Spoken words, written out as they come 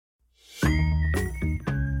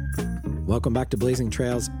Welcome back to Blazing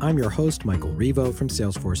Trails. I'm your host, Michael Revo from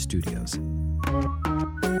Salesforce Studios.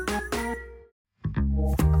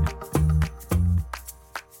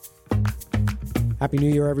 Happy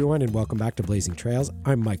New Year, everyone, and welcome back to Blazing Trails.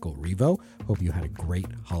 I'm Michael Revo. Hope you had a great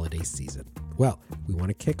holiday season. Well, we want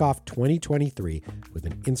to kick off 2023 with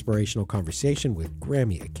an inspirational conversation with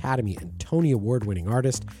Grammy, Academy, and Tony Award-winning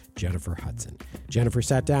artist Jennifer Hudson. Jennifer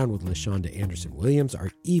sat down with LaShonda Anderson-Williams,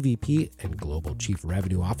 our EVP and Global Chief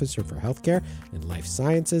Revenue Officer for Healthcare and Life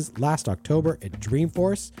Sciences, last October at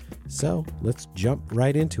Dreamforce. So let's jump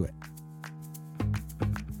right into it.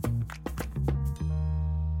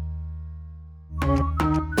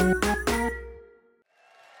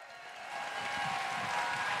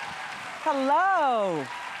 Hello.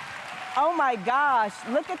 Oh my gosh,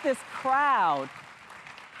 look at this crowd.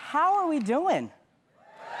 How are we doing?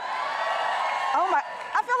 Oh my,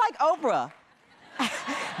 I feel like Oprah.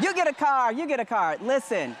 You get a car, you get a car.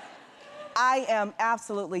 Listen, I am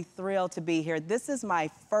absolutely thrilled to be here. This is my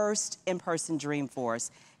first in-person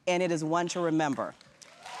Dreamforce, and it is one to remember.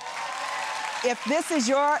 If this is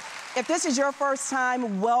your first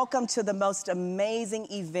time, welcome to the most amazing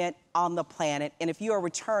event on the planet. And if you are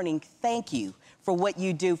returning, thank you for what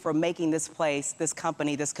you do for making this place, this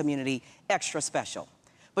company, this community extra special.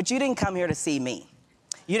 But you didn't come here to see me.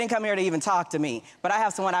 You didn't come here to even talk to me. But I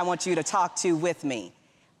have someone I want you to talk to with me.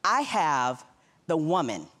 I have the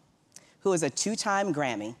woman who is a 2-time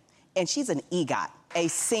Grammy, and she's an EGOT, a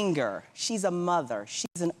singer. She's a mother.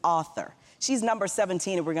 She's an author. She's number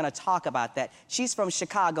 17, and we're going to talk about that. She's from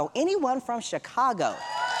Chicago. Anyone from Chicago?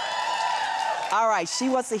 All right, she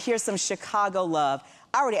wants to hear some Chicago love.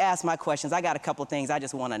 I already asked my questions. I got a couple things I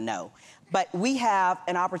just want to know. But we have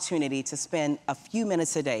an opportunity to spend a few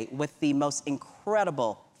minutes today with the most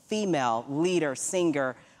incredible female leader,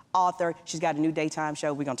 singer, author. She's got a new daytime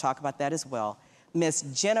show. We're going to talk about that as well. Miss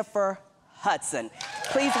Jennifer Hudson.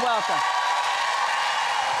 Please welcome.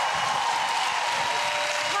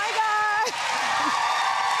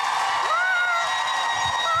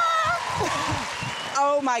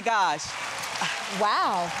 Oh my gosh.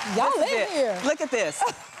 Wow, y'all live here. Look at this.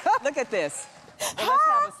 Look at this. Well, let's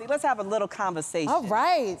have a seat. Let's have a little conversation. All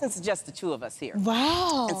right. Since it's just the two of us here.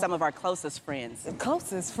 Wow. And some of our closest friends.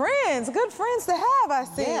 Closest friends. Good friends to have, I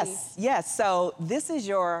see. Yes, yes. So this is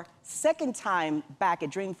your second time back at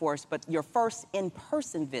Dreamforce, but your first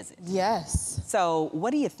in-person visit. Yes. So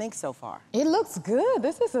what do you think so far? It looks good.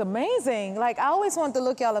 This is amazing. Like, I always wanted to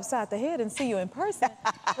look y'all upside the head and see you in person,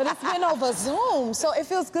 but it's been over Zoom. So it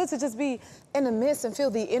feels good to just be in the midst and feel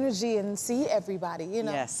the energy and see everybody, you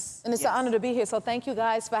know? Yes. And it's an honor to be here. So thank you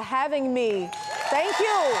guys for having me. Thank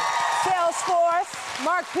you, Salesforce,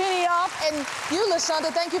 Mark Pinioff, and you,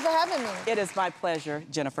 LaShonda. Thank you for having me. It is my pleasure,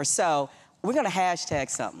 Jennifer. So we're going to hashtag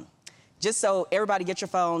something. Just so everybody get your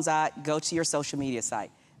phones out, go to your social media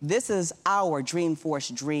site. This is our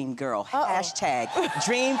Dreamforce Dream Girl. Hashtag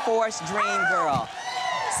Dreamforce Dream Girl.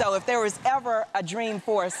 So if there was ever a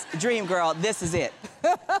Dreamforce Dream Girl, this is it.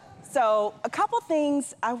 So a couple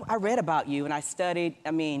things I read about you and I studied.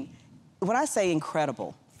 I mean, when I say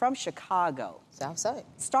incredible, from Chicago. Southside.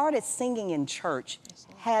 Started singing in church,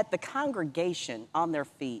 had the congregation on their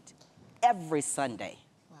feet every Sunday.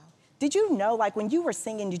 Did you know, like when you were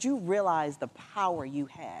singing, did you realize the power you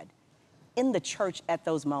had in the church at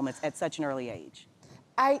those moments at such an early age?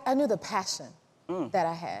 I knew the passion that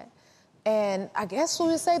I had. And I guess we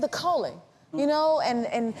would say the calling, you know,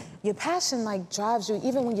 and your passion like drives you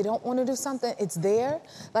even when you don't want to do something, it's there.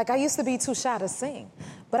 Like I used to be too shy to sing,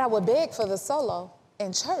 but I would beg for the solo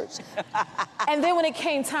in church. And then when it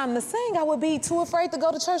came time to sing, I would be too afraid to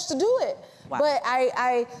go to church to do it. Wow. But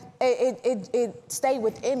it stayed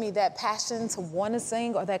within me, that passion to want to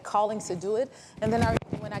sing or that calling to do it. And then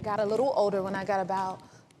when I got a little older, when I got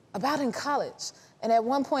about in college, and at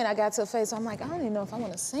one point I got to a phase where I'm like, I don't even know if I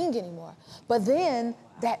want to sing anymore. But then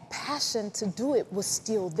that passion to do it was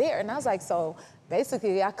still there. And I was like, so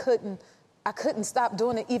basically I couldn't stop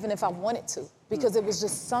doing it even if I wanted to, because it was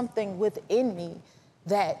just something within me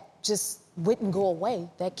that just wouldn't go away,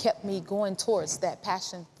 that kept me going towards that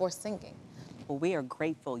passion for singing. Well, we are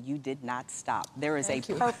grateful you did not stop. There is a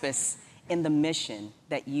purpose in the mission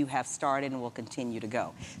that you have started and will continue to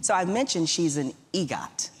go. So I mentioned she's an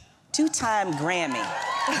EGOT, 2-time Grammy.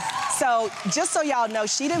 So just so y'all know,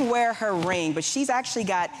 she didn't wear her ring, but she's actually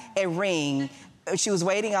got a ring. She was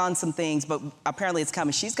waiting on some things, but apparently it's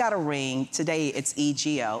coming. She's got a ring. Today it's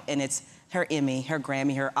EGO, and it's her Emmy, her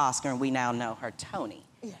Grammy, her Oscar, and we now know her Tony.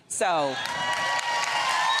 Yeah. So,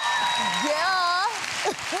 yeah.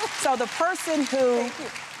 So the person who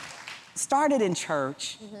started in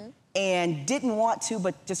church and didn't want to,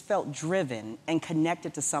 but just felt driven and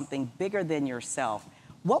connected to something bigger than yourself.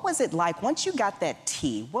 What was it like once you got that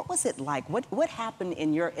T? What was it like? What happened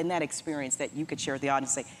in that experience that you could share with the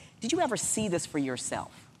audience? Say, did you ever see this for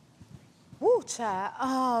yourself? Woo,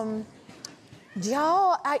 child.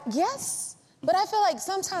 Y'all, yes. But I feel like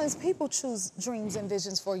sometimes people choose dreams and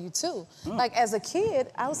visions for you too. Like as a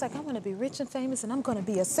kid, I was like, I'm gonna be rich and famous and I'm gonna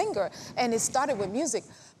be a singer. And it started with music.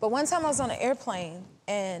 But one time I was on an airplane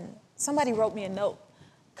and somebody wrote me a note.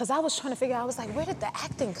 Because I was trying to figure out, I was like, where did the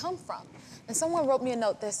acting come from? And someone wrote me a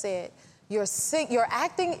note that said, your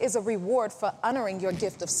acting is a reward for honoring your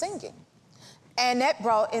gift of singing. And that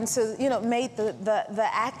brought into, made the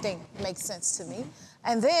acting make sense to me.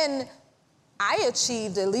 And then I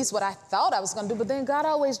achieved at least what I thought I was gonna do, but then God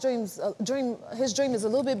always his dream is a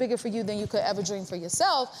little bit bigger for you than you could ever dream for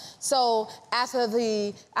yourself. So after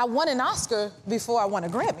I won an Oscar before I won a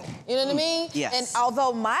Grammy, you know what I mean? Yes. And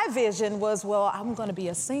although my vision was, well, I'm gonna be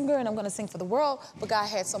a singer and I'm gonna sing for the world, but God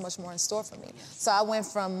had so much more in store for me. So I went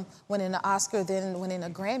from winning an Oscar, then winning a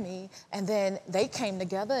Grammy, and then they came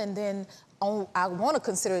together, and then I want to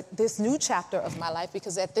consider this new chapter of my life,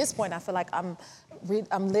 because at this point I feel like I'm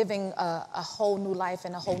living a whole new life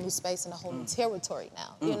in a whole new space and a whole new territory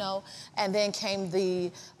now, And then came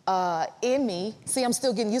the Emmy. See, I'm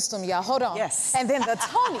still getting used to them, y'all. Hold on. Yes. And then the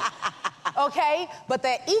Tony. Okay? But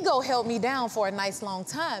that ego held me down for a nice long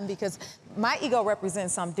time, because my ego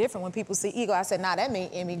represents something different. When people see ego, I said, nah, that means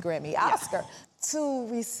Emmy, Grammy, Oscar. To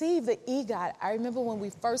receive the EGOT, I remember when we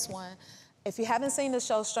first won. If you haven't seen the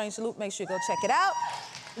show Strange Loop, make sure you go check it out.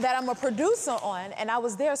 That I'm a producer on, and I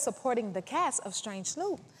was there supporting the cast of Strange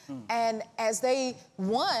Loop. And as they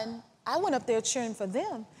won, I went up there cheering for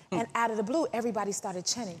them, and out of the blue, everybody started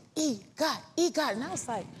chanting, EGOT, EGOT. And I was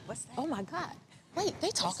like, what's that? Oh my God, wait, they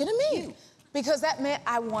talking to me. Because that meant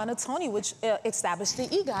I won a Tony, which established the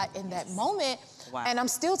EGOT in that moment. Wow. And I'm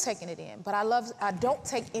still taking it in. But I don't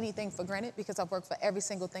take anything for granted, because I work for every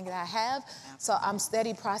single thing that I have. So I'm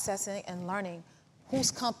steady processing and learning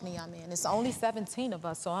whose company I'm in. It's only 17 of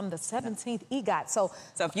us, so I'm the 17th EGOT. So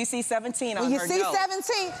if you see 17 on when you her see note,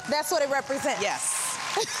 17, that's what it represents. yes.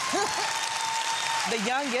 The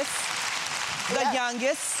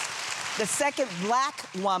youngest, the second Black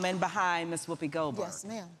woman behind Miss Whoopi Goldberg. Yes,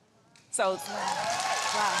 ma'am. So, wow.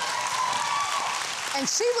 And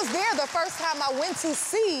she was there the first time I went to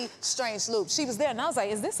see Strange Loop. She was there, and I was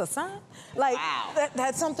like, is this a sign? Like, wow.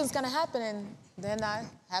 that something's gonna happen, and then I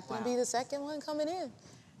happened to be the second one coming in.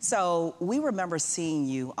 So we remember seeing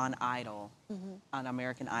you on Idol, on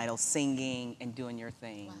American Idol, singing and doing your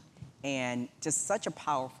thing. Wow. And just such a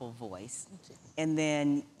powerful voice. And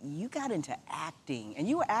then you got into acting, and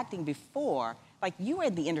you were acting before, like you were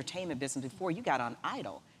in the entertainment business before you got on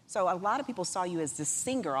Idol. So a lot of people saw you as this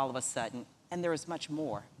singer all of a sudden, and there is much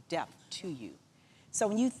more depth to you. So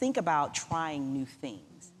when you think about trying new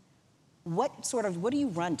things, what do you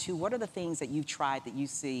run to? What are the things that you've tried that you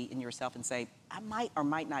see in yourself and say, I might or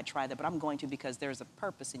might not try that, but I'm going to, because there's a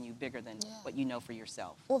purpose in you bigger than what you know for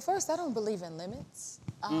yourself? Well, first, I don't believe in limits.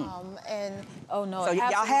 And, oh no. So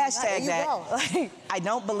y'all hashtag that. Like, I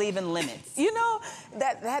don't believe in limits. you know,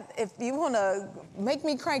 that if you want to make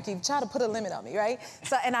me cranky, try to put a limit on me, right?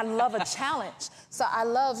 So, and I love a challenge. So I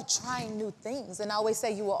love trying new things. And I always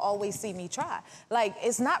say, you will always see me try. Like,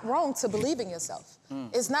 it's not wrong to believe in yourself.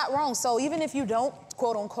 It's not wrong. So even if you don't,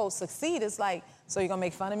 quote unquote, succeed, it's like, so you're gonna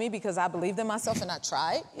make fun of me because I believed in myself and I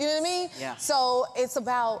tried? You know what I mean? Yeah. So it's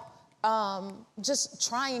about just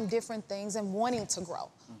trying different things and wanting to grow,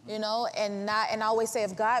 you know? And I always say,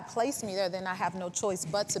 if God placed me there, then I have no choice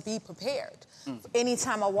but to be prepared.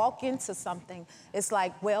 Anytime I walk into something, it's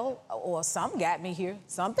like, well, or something got me here,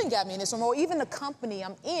 something got me in this room, or even the company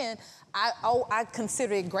I'm in, I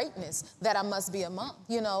consider it greatness that I must be among,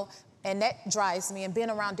 you know? And that drives me, and being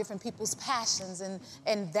around different people's passions,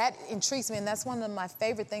 and that intrigues me, and that's one of my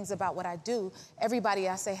favorite things about what I do. Everybody,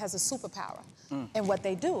 I say, has a superpower in what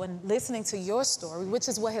they do, and listening to your story, which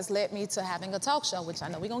is what has led me to having a talk show, which I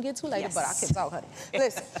know we're gonna get to later, but I can talk, honey.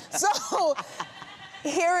 Listen, so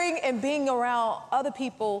hearing and being around other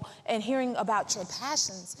people and hearing about your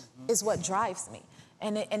passions is what drives me.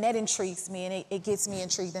 And that intrigues me, and it gets me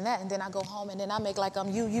intrigued in that. And then I go home, and then I make like I'm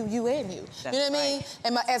you, and you. That's you know what I mean?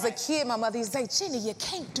 And as a kid, my mother used to say, Jenny, you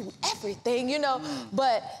can't do everything, you know?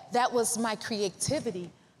 But that was my creativity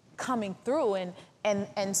coming through.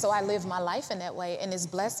 And so I live my life in that way. And it's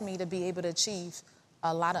blessed me to be able to achieve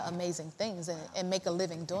a lot of amazing things and make a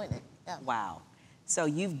living doing it. Yeah. Wow. So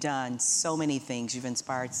you've done so many things. You've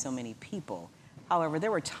inspired so many people. However, there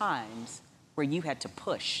were times where you had to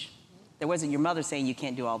push There wasn't your mother saying you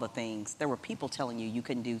can't do all the things. There were people telling you you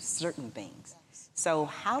couldn't do certain things. So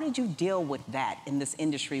how did you deal with that in this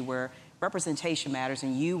industry where representation matters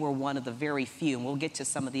and you were one of the very few? And we'll get to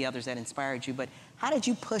some of the others that inspired you, but how did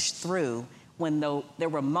you push through when there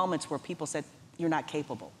were moments where people said, you're not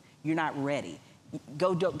capable, you're not ready,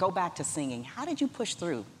 go back to singing? How did you push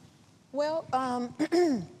through? Well,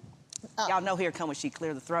 y'all know here come when she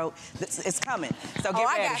cleared the throat. It's coming, so get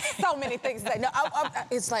ready. I got so many things to say. No,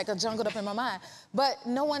 it's like a jungled up in my mind. But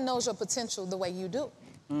no one knows your potential the way you do.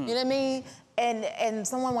 You know what I mean? And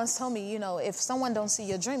someone once told me, you know, if someone don't see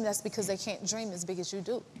your dream, that's because they can't dream as big as you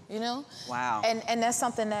do, you know? Wow. And that's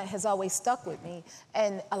something that has always stuck with me.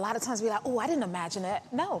 And a lot of times we're like, oh, I didn't imagine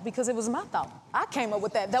that. No, because it was my thought. I came up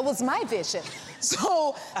with that. That was my vision.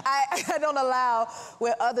 So I don't allow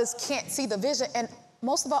where others can't see the vision. And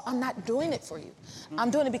most of all, I'm not doing it for you. I'm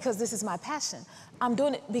doing it because this is my passion. I'm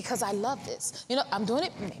doing it because I love this. You know, I'm doing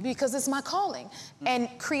it maybe because it's my calling. And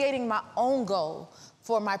creating my own goal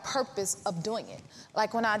for my purpose of doing it.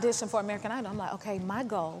 Like when I auditioned for American Idol, I'm like, okay, my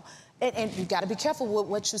goal, and you gotta be careful with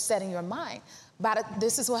what you set in your mind. But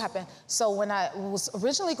this is what happened. So when I was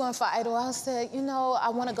originally going for Idol, I said, you know, I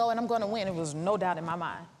wanna go and I'm gonna win. It was no doubt in my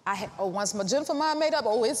mind. Once my Jennifer mind made up,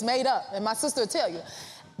 it's made up. And my sister will tell you.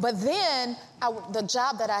 But then the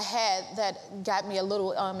job that I had that got me a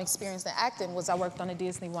little experience in acting was I worked on a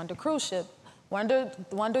Disney Wonder cruise ship. Wonder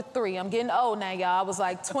 3, I'm getting old now, y'all. I was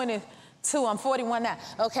like 22, I'm 41 now.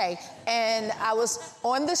 Okay, and I was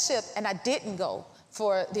on the ship and I didn't go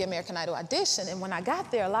for the American Idol audition. And when I got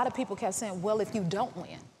there, a lot of people kept saying, well, if you don't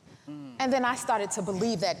win. And then I started to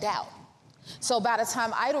believe that doubt. So by the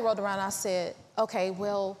time Idol rolled around, I said, okay,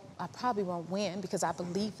 well, I probably won't win because I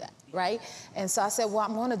believe that, right? And so I said, well,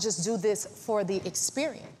 I'm gonna just do this for the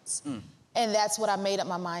experience. And that's what I made up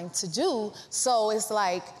my mind to do. So it's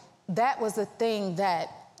like, that was the thing that,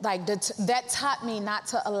 like, that taught me not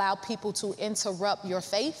to allow people to interrupt your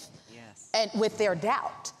faith and with their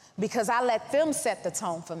doubt. Because I let them set the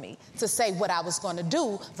tone for me to say what I was gonna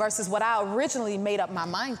do versus what I originally made up my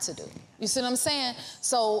mind to do. You see what I'm saying?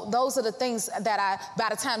 So those are the things that by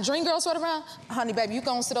the time Dreamgirls rolled around, honey, baby, you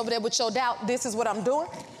gonna sit over there with your doubt, this is what I'm doing.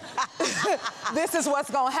 This is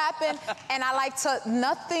what's gonna happen. And I like to,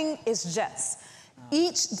 nothing is just.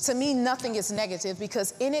 To me, nothing is negative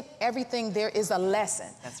because in it, everything there is a lesson.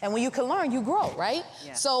 And when you can learn, you grow, right?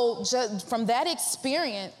 So just from that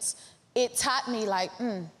experience, it taught me like,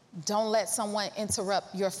 don't let someone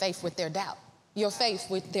interrupt your faith with their doubt.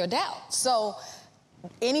 So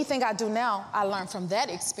anything I do now, I learn from that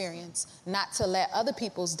experience, not to let other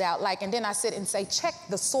people's doubt, and then I sit and say, check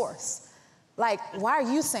the source. Like, why are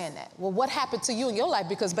you saying that? Well, what happened to you in your life?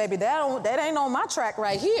 Because, baby, that ain't on my track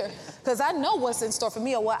right here. Because I know what's in store for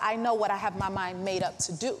me, or I know what I have my mind made up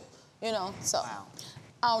to do, you know? So, wow.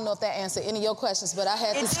 I don't know if that answered any of your questions, but I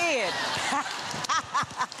had to...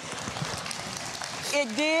 It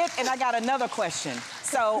did, and I got another question.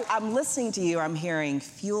 So I'm listening to you, I'm hearing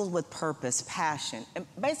fueled with purpose, passion. And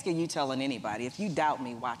basically you telling anybody, if you doubt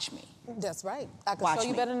me, watch me. That's right. I can show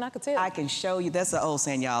you better than I can tell you. I can show you, that's the old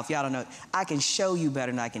saying, y'all, if y'all don't know, I can show you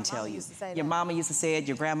better than I can tell you. Your mama used to say it,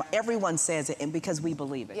 your grandma, everyone says it, and because we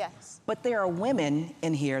believe it. Yes. But there are women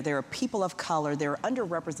in here, there are people of color, there are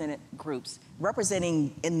underrepresented groups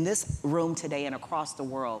representing in this room today and across the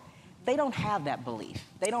world. They don't have that belief.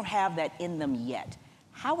 They don't have that in them yet.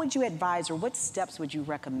 How would you advise, or what steps would you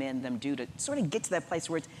recommend them do to sort of get to that place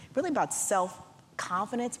where it's really about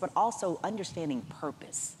self-confidence, but also understanding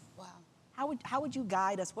purpose? Wow. How would you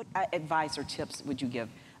guide us? What advice or tips would you give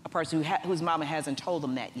a person whose mama hasn't told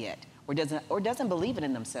them that yet, or doesn't believe it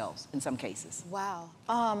in themselves in some cases? Wow.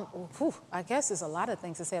 I guess there's a lot of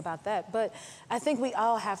things to say about that, but I think we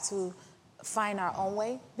all have to find our own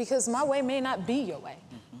way, because my way may not be your way.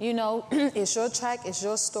 You know, it's your track, it's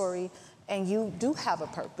your story. And you do have a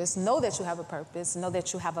purpose. Know that you have a purpose. Know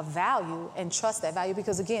that you have a value, and trust that value,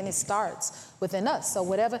 because again, it starts within us. So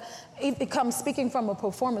whatever, it comes, speaking from a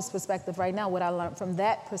performance perspective right now, what I learned from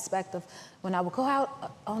that perspective, when I would go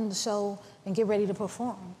out on the show and get ready to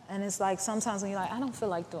perform. And it's like, sometimes when you're like, I don't feel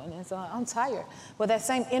like doing this, I'm tired. Well, that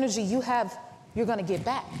same energy you have, you're gonna get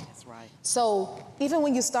back. That's right. So even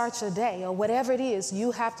when you start your day or whatever it is,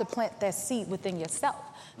 you have to plant that seed within yourself.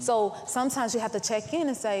 So sometimes you have to check in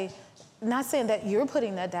and say, not saying that you're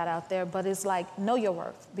putting that doubt out there, but it's like, know your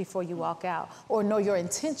worth before you walk out, or know your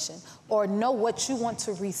intention, or know what you want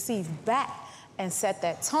to receive back and set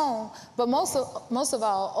that tone. But most of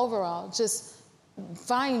all, overall, just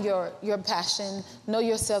find your passion, know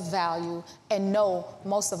your self-value, and know,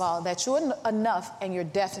 most of all, that you're enough and you're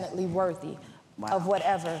definitely worthy of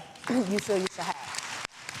whatever you feel you should have.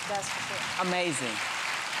 That's for sure. Amazing.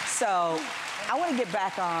 So I want to get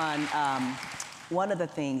back on one of the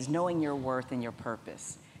things, knowing your worth and your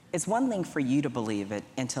purpose. It's one thing for you to believe it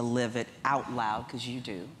and to live it out loud, because you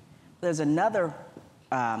do. There's another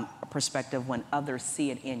perspective when others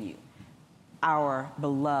see it in you. Our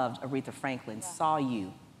beloved Aretha Franklin saw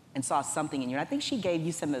you and saw something in you. And I think she gave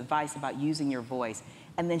you some advice about using your voice,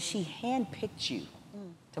 and then she handpicked you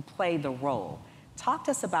to play the role. Talk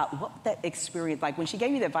to us about what that experience, like when she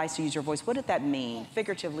gave you the advice to use your voice, what did that mean,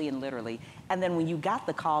 figuratively and literally? And then when you got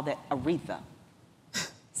the call that Aretha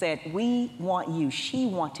said, we want you, she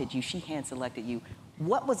wanted you, she hand-selected you,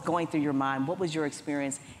 what was going through your mind? What was your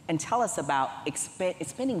experience? And tell us about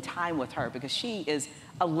spending time with her, because she is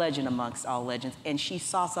a legend amongst all legends, and she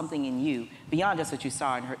saw something in you beyond just what you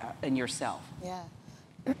saw in her, in yourself. Yeah.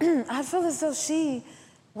 I feel as though she,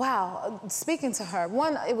 wow, speaking to her,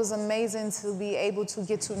 one, it was amazing to be able to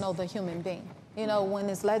get to know the human being. You know, when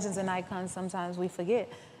it's legends and icons, sometimes we forget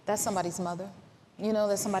that's somebody's mother, you know,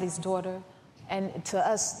 that's somebody's daughter. And to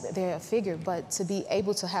us, they're a figure, but to be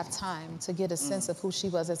able to have time to get a sense of who she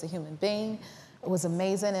was as a human being, it was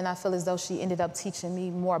amazing. And I feel as though she ended up teaching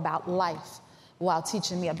me more about life while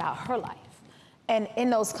teaching me about her life. And in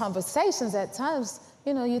those conversations at times,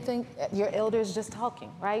 you know, you think your elder is just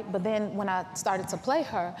talking, right? But then when I started to play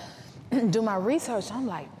her, do my research, I'm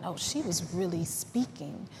like, no, she was really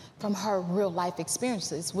speaking from her real life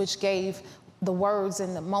experiences, which gave the words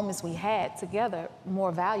and the moments we had together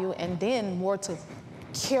more value, and then more to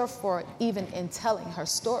care for even in telling her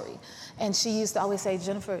story. And she used to always say,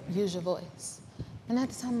 Jennifer, use your voice. And at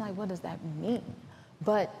the time, I'm like, what does that mean?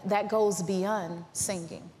 But that goes beyond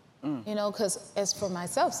singing, you know, because as for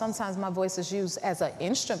myself, sometimes my voice is used as an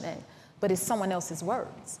instrument, but it's someone else's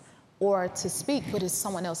words. Or to speak, but it's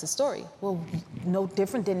someone else's story. Well, no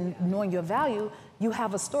different than knowing your value, you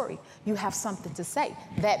have a story. You have something to say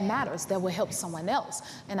that matters, that will help someone else.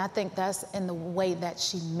 And I think that's in the way that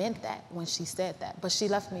she meant that when she said that. But she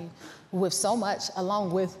left me with so much,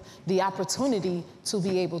 along with the opportunity to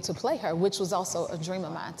be able to play her, which was also a dream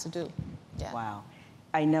of mine to do. Yeah. Wow.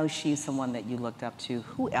 I know she's someone that you looked up to.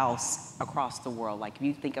 Who else across the world, like if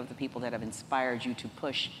you think of the people that have inspired you to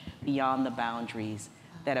push beyond the boundaries,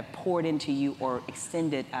 that have poured into you or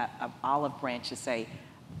extended an olive branch to say,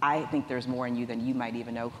 I think there's more in you than you might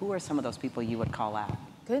even know. Who are some of those people you would call out?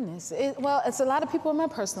 Goodness. Well, it's a lot of people in my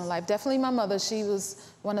personal life. Definitely my mother. She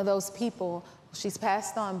was one of those people. She's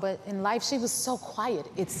passed on, but in life she was so quiet,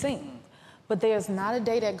 it seemed. But there's not a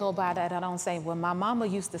day that go by that I don't say, well, my mama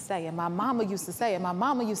used to say, and my mama used to say, and my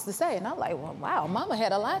mama used to say. And I'm like, well, wow, mama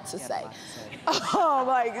had a lot to say. Oh,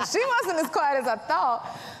 like, she wasn't as quiet as I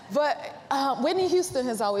thought. But Whitney Houston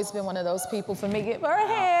has always been one of those people for me. Give her a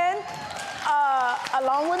hand.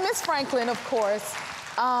 Along with Miss Franklin, of course.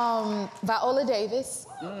 Viola Davis.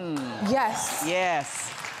 Yes.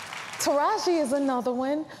 Yes. Taraji is another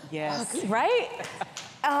one. Yes. Right?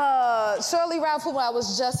 Shirley Ralph, who I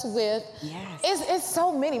was just with. Yes. It's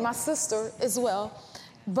so many. My sister as well.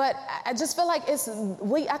 But I just feel like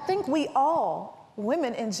I think we all,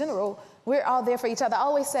 women in general, we're all there for each other. I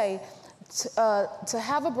always say, to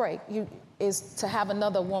have a break is to have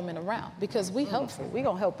another woman around, because we helpful. We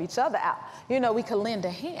gonna help each other out. You know, we can lend a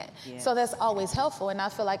hand. Yes. So that's always helpful. And I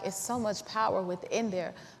feel like it's so much power within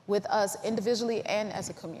there with us individually and as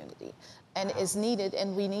a community. And it's needed,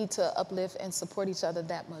 and we need to uplift and support each other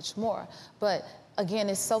that much more. But again,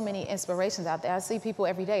 there's so many inspirations out there. I see people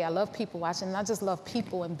every day. I love people watching, and I just love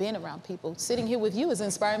people and being around people. Sitting here with you is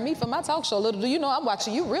inspiring me for my talk show. Little do you know, I'm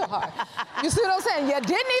watching you real hard. You see what I'm saying? You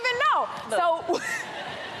didn't even know. So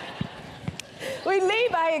we lead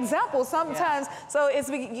by example sometimes. Yeah. So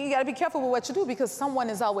you got to be careful with what you do, because someone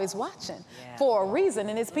is always watching for a reason.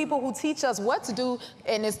 And it's people who teach us what to do,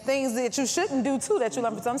 and it's things that you shouldn't do too that you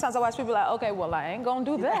learn. But sometimes I watch people like, okay, well, I ain't gonna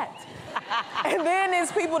do that. And then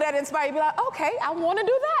it's people that inspire you, be like, okay, I want to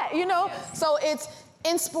do that, you know? Yes. So it's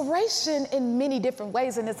inspiration in many different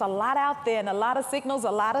ways, and it's a lot out there, and a lot of signals, a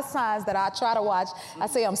lot of signs that I try to watch. I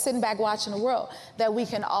say I'm sitting back watching the world that we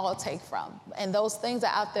can all take from. And those things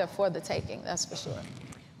are out there for the taking, that's for sure.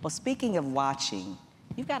 Well, speaking of watching,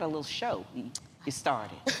 you've got a little show you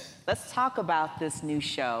started. Let's talk about this new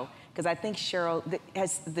show, because I think Cheryl,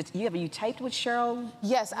 have you taped with Cheryl?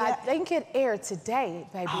 Yes, yeah. I think it aired today,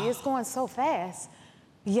 baby. Oh. It's going so fast.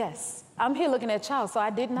 Yes, I'm here looking at y'all, so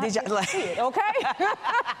I did not see it, okay?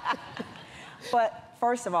 But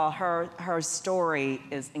first of all, her story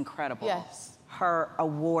is incredible. Yes. Her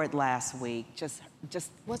award last week, just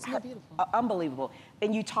wasn't that beautiful? Unbelievable.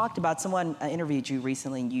 And you talked about, someone interviewed you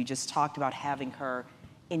recently, and you just talked about having her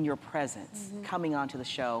in your presence, coming onto the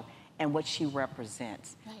show. and what she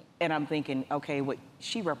represents. Right. And I'm thinking, okay, what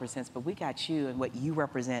she represents, but we got you and what you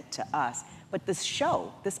represent to us. But this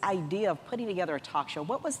show, this idea of putting together a talk show,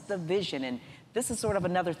 what was the vision? And this is sort of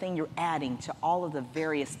another thing you're adding to all of the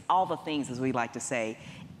various, all the things, as we like to say,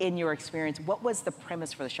 in your experience. What was the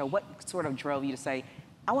premise for the show? What sort of drove you to say,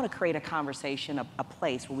 I want to create a conversation, a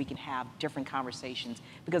place where we can have different conversations?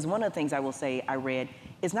 Because one of the things I will say I read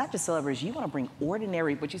is not just celebrities. You want to bring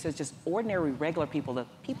ordinary, what you said is just ordinary, regular people, the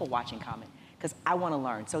people watching comment, because I want to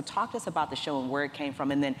learn. So talk to us about the show and where it came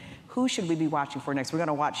from, and then who should we be watching for next? We're going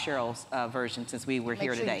to watch Cheryl's version since we were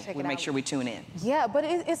here today. We'll make sure we tune in. Yeah, but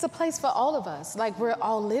it's a place for all of us. Like, we're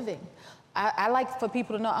all living. I like for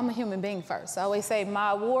people to know I'm a human being first. I always say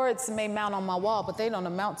my awards may mount on my wall, but they don't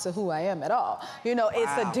amount to who I am at all. You know,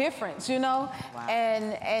 it's a difference, you know? Wow.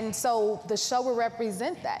 And so the show will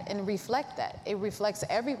represent that and reflect that. It reflects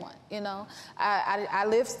everyone, you know?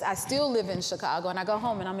 I still live in Chicago, and I go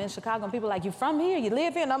home and I'm in Chicago, and people are like, you from here? You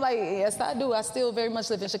live here? And I'm like, yes, I do. I still very much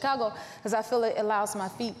live in Chicago because I feel it allows my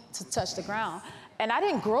feet to touch the ground. And I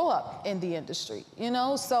didn't grow up in the industry, you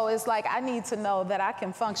know? So it's like, I need to know that I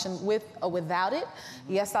can function with or without it.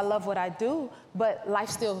 Yes, I love what I do, but life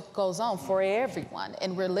still goes on for everyone,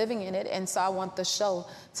 and we're living in it. And so I want the show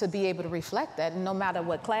to be able to reflect that. And no matter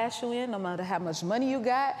what class you're in, no matter how much money you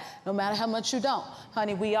got, no matter how much you don't,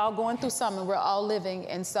 honey, we all going through something, we're all living.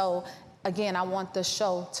 And so, again, I want the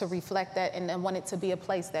show to reflect that, and I want it to be a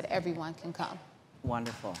place that everyone can come.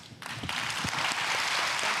 Wonderful.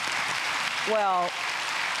 Well,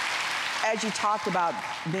 as you talked about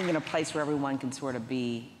being in a place where everyone can sort of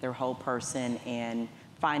be their whole person and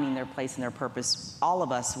finding their place and their purpose, all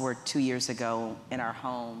of us were 2 years ago in our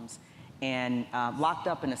homes and locked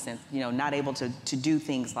up in a sense, you know, not able to do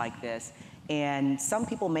things like this. And some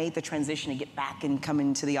people made the transition to get back and come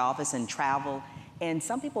into the office and travel. And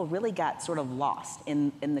some people really got sort of lost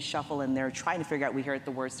in the shuffle, and they're trying to figure out, we heard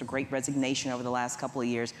the words, the Great Resignation over the last couple of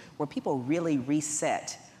years, where people really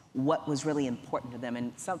reset what was really important to them.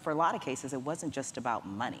 And for a lot of cases, it wasn't just about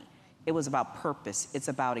money. It was about purpose. It's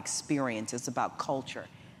about experience. It's about culture.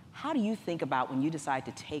 How do you think about when you decide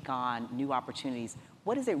to take on new opportunities?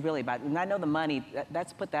 What is it really about? And I know the money,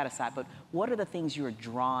 let's put that aside, but what are the things you're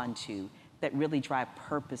drawn to that really drive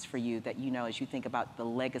purpose for you, that you know, as you think about the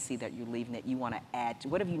legacy that you're leaving, that you want to add to?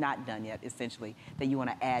 What have you not done yet, essentially, that you want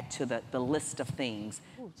to add to the list of things?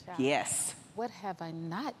 Ooh, yes. What have I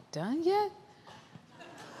not done yet?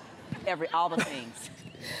 All the things.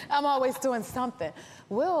 I'm always doing something.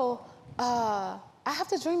 Well, I have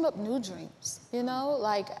to dream up new dreams, you know?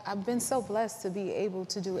 Like, I've been so blessed to be able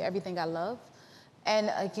to do everything I love.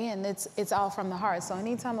 And again, it's all from the heart. So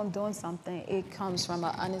anytime I'm doing something, it comes from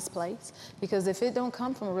an honest place. Because if it don't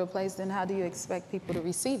come from a real place, then how do you expect people to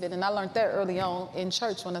receive it? And I learned that early on in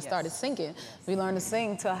church when I started singing. We learn to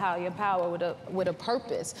sing to a higher power with a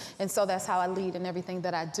purpose. And so that's how I lead in everything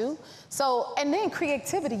that I do. So, and then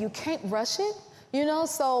creativity, you can't rush it. You know,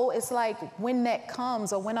 so it's like when that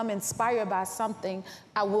comes, or when I'm inspired by something,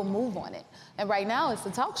 I will move on it. And right now it's the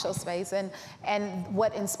talk show space. And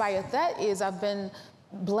what inspired that is I've been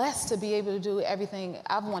blessed to be able to do everything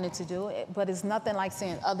I've wanted to do, but it's nothing like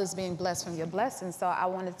seeing others being blessed from your blessings. So I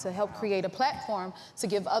wanted to help create a platform to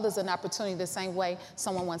give others an opportunity the same way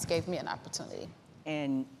someone once gave me an opportunity.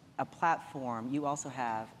 And a platform, you also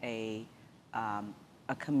have a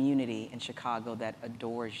community in Chicago that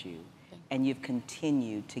adores you. And you've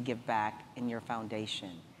continued to give back in your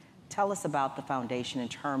foundation. Tell us about the foundation in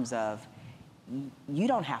terms of, you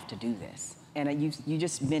don't have to do this. And you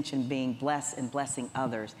just mentioned being blessed and blessing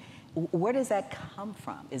others. Where does that come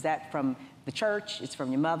from? Is that from the church? It's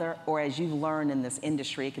from your mother? Or as you've learned in this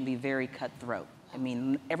industry, it can be very cutthroat. I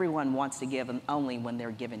mean, everyone wants to give, and only when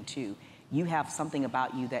they're given to. You have something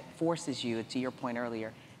about you that forces you, to your point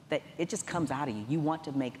earlier, that it just comes out of you. You want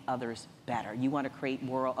to make others better. You want to create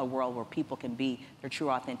a world where people can be their true,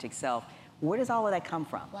 authentic self. Where does all of that come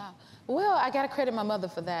from? Wow. Well, I got to credit my mother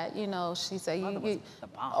for that. You know, she said,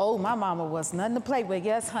 oh, my mama was nothing to play with.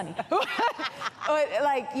 Yes, honey.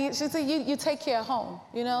 Like, she said, you take care of home,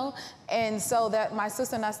 you know? And so that my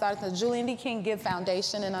sister and I started the Julian D. King Give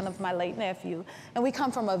Foundation in honor of my late nephew. And we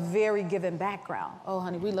come from a very giving background. Oh,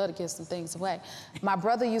 honey, we love to give some things away. My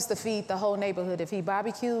brother used to feed the whole neighborhood. If he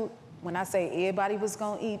barbecued, when I say everybody was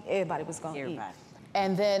going to eat, everybody was going to eat.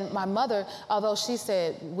 And then my mother, although she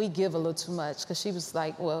said we give a little too much, because she was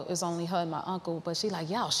like, well, it's only her and my uncle, but she like,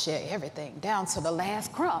 y'all share everything down to the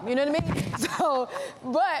last crumb, you know what I mean? So,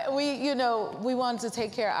 but we, you know, we wanted to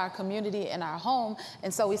take care of our community and our home,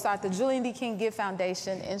 and so we started the Julian D. King Give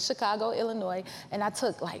Foundation in Chicago, Illinois, and I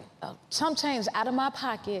took like a chump change out of my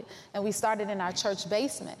pocket, and we started in our church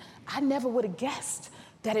basement. I never would have guessed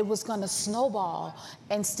that it was gonna snowball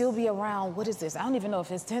and still be around, what is this? I don't even know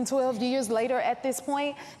if it's 10, 12 years later at this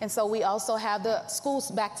point. And so we also have the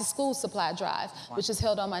back to school supply drive, which is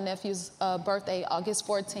held on my nephew's birthday, August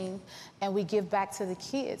 14th, and we give back to the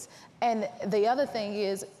kids. And the other thing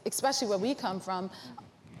is, especially where we come from,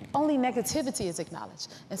 only negativity is acknowledged.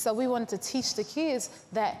 And so we wanted to teach the kids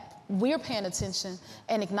that we're paying attention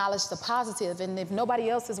and acknowledge the positive. And if nobody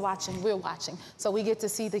else is watching, we're watching. So we get to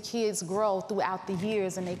see the kids grow throughout the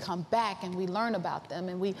years, and they come back and we learn about them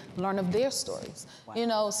and we learn of their stories. Wow. You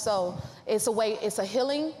know, so it's a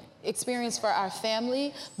healing experience for our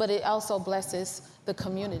family, but it also blesses the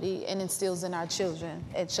community and instills in our children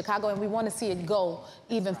at Chicago. And we want to see it go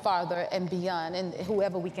even farther and beyond, and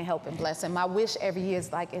whoever we can help and bless. And my wish every year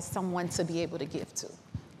is like, it's someone to be able to give to.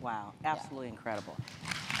 Wow, absolutely incredible.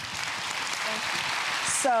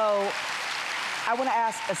 So I want to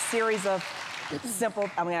ask a series of simple,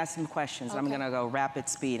 I'm going to ask some questions. Okay. I'm going to go rapid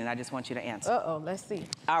speed, and I just want you to answer. Uh-oh, let's see.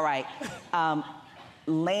 All right.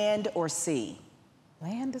 Land or sea?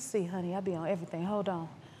 Land or sea, honey. I'll be on everything. Hold on.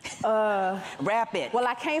 Rapid. Well,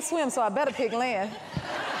 I can't swim, so I better pick land.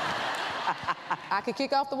 I could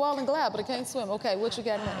kick off the wall and glide, but I can't swim. Okay, what you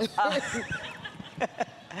got now?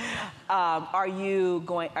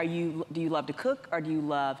 Do you love to cook, or do you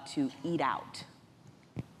love to eat out?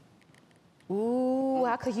 Ooh,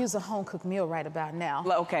 I could use a home-cooked meal right about now.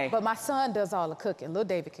 Okay. But my son does all the cooking. Little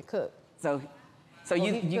David can cook. So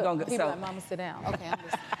you gonna go? He be like, Mama, sit down. Okay, I'm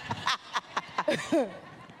listening.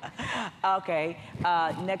 Okay.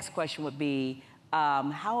 Next question would be,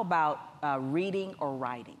 how about reading or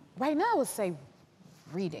writing? Right now, I would say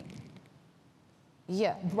reading.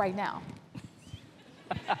 Yeah, right now.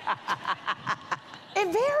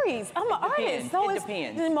 It varies. I'm an artist, so it's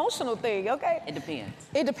an emotional thing, okay? It depends.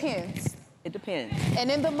 It depends. It depends. And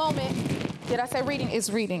in the moment, did I say reading? It's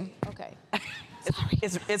reading. Okay.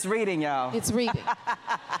 It's reading, y'all. It's reading. Because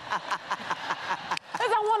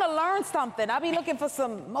I want to learn something. I be looking for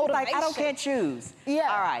some motivation. Like, can't choose. Yeah.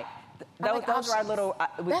 All right. Those are our little.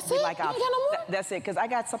 That's it? Like you ain't got no more? That's it, because I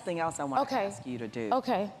got something else I want to ask you to do.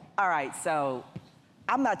 Okay. All right, so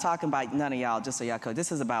I'm not talking about none of y'all, just so y'all know.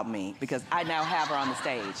 This is about me, because I now have her on the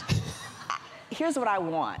stage. Here's what I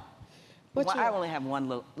want. I only have one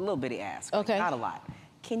little bitty ask. Okay. Not a lot.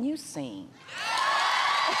 Can you sing?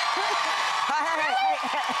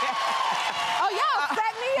 Oh, y'all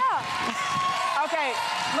set me up. Okay,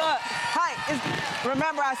 look. Hi.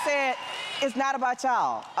 Remember I said it's not about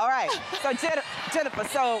y'all. All right. So Jennifer,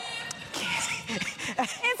 so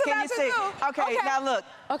it's can about you sing? You. Okay, now look.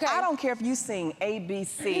 Okay. I don't care if you sing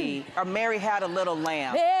ABC or Mary Had a Little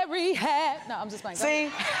Lamb. Mary had. No, I'm just playing. See?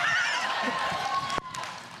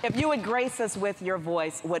 If you would grace us with your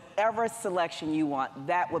voice, whatever selection you want,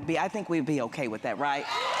 that would be, I think we'd be okay with that, right?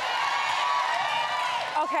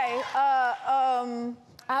 Okay,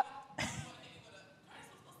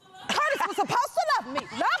 Curtis was supposed to love me.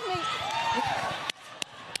 Love me.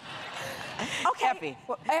 Okay. Effie.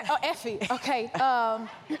 Effie, okay.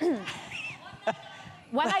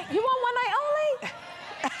 One night, you want one night only?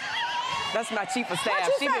 That's my chief of staff.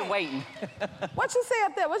 She's been waiting. What you say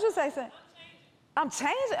up there? What you say, son? I'm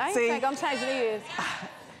changing. I ain't think I'm changing ears.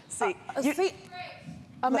 See, see,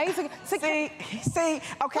 amazing. See,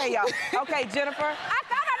 okay, y'all. Okay, Jennifer. I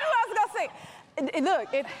thought I knew what I was gonna say. Look,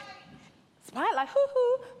 spotlight,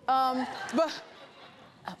 hoo-hoo. But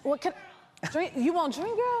what can? You want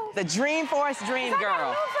Dream Girl? The Dreamforce Dream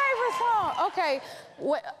Girl. That's my favorite song. Okay,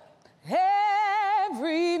 what?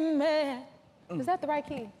 Every man. Is that the right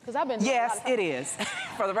key? Because I've been. Yes, it is.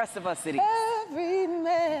 For the rest of us, it is. Every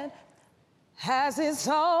man has his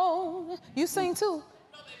own. You sing too.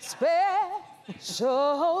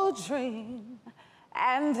 Special dream,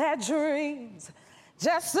 and that dream's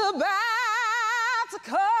just about to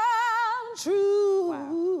come true.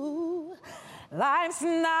 Wow. Life's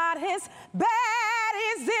not as bad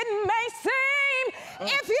as it may seem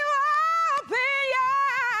if you open your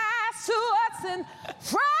eyes to what's in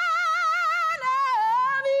front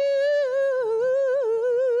of you.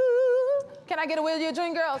 Can I get a Will Your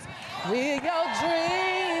Dream Girls? We're your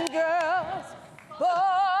dream girls,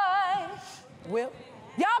 boy. Will.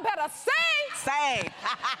 Y'all better sing. Sing.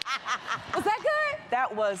 Was that good?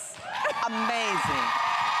 That was amazing.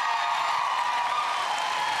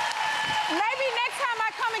 Maybe next time I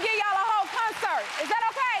come and give y'all a whole concert. Is that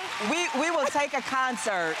okay? We will take a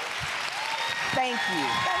concert. Thank you.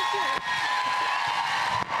 Thank you.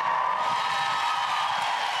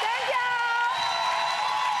 Thank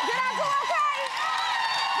y'all. Did I do okay?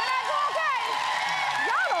 Did I do okay?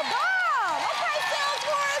 Y'all are bomb. Okay,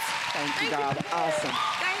 Salesforce. Thank you, God. Awesome.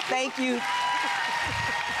 Thank you. Thank you.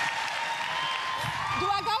 Do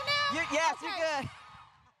I Yes, you're good.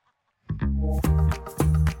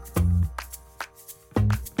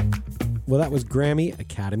 Well, that was Grammy,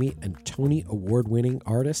 Academy, and Tony Award-winning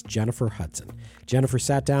artist Jennifer Hudson. Jennifer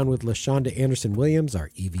sat down with LaShonda Anderson Williams, our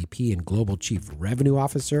EVP and Global Chief Revenue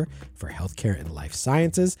Officer for Healthcare and Life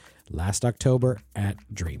Sciences, last October at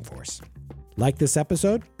Dreamforce. Like this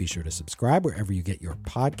episode, be sure to subscribe wherever you get your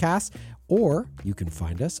podcasts, or you can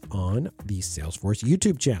find us on the Salesforce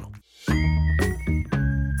YouTube channel.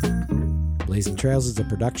 Blazing Trails is a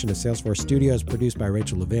production of Salesforce Studios, produced by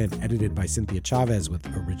Rachel Levin, edited by Cynthia Chavez, with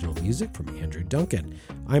original music from Andrew Duncan.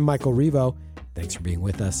 I'm Michael Revo. Thanks for being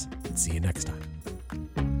with us, and see you next time.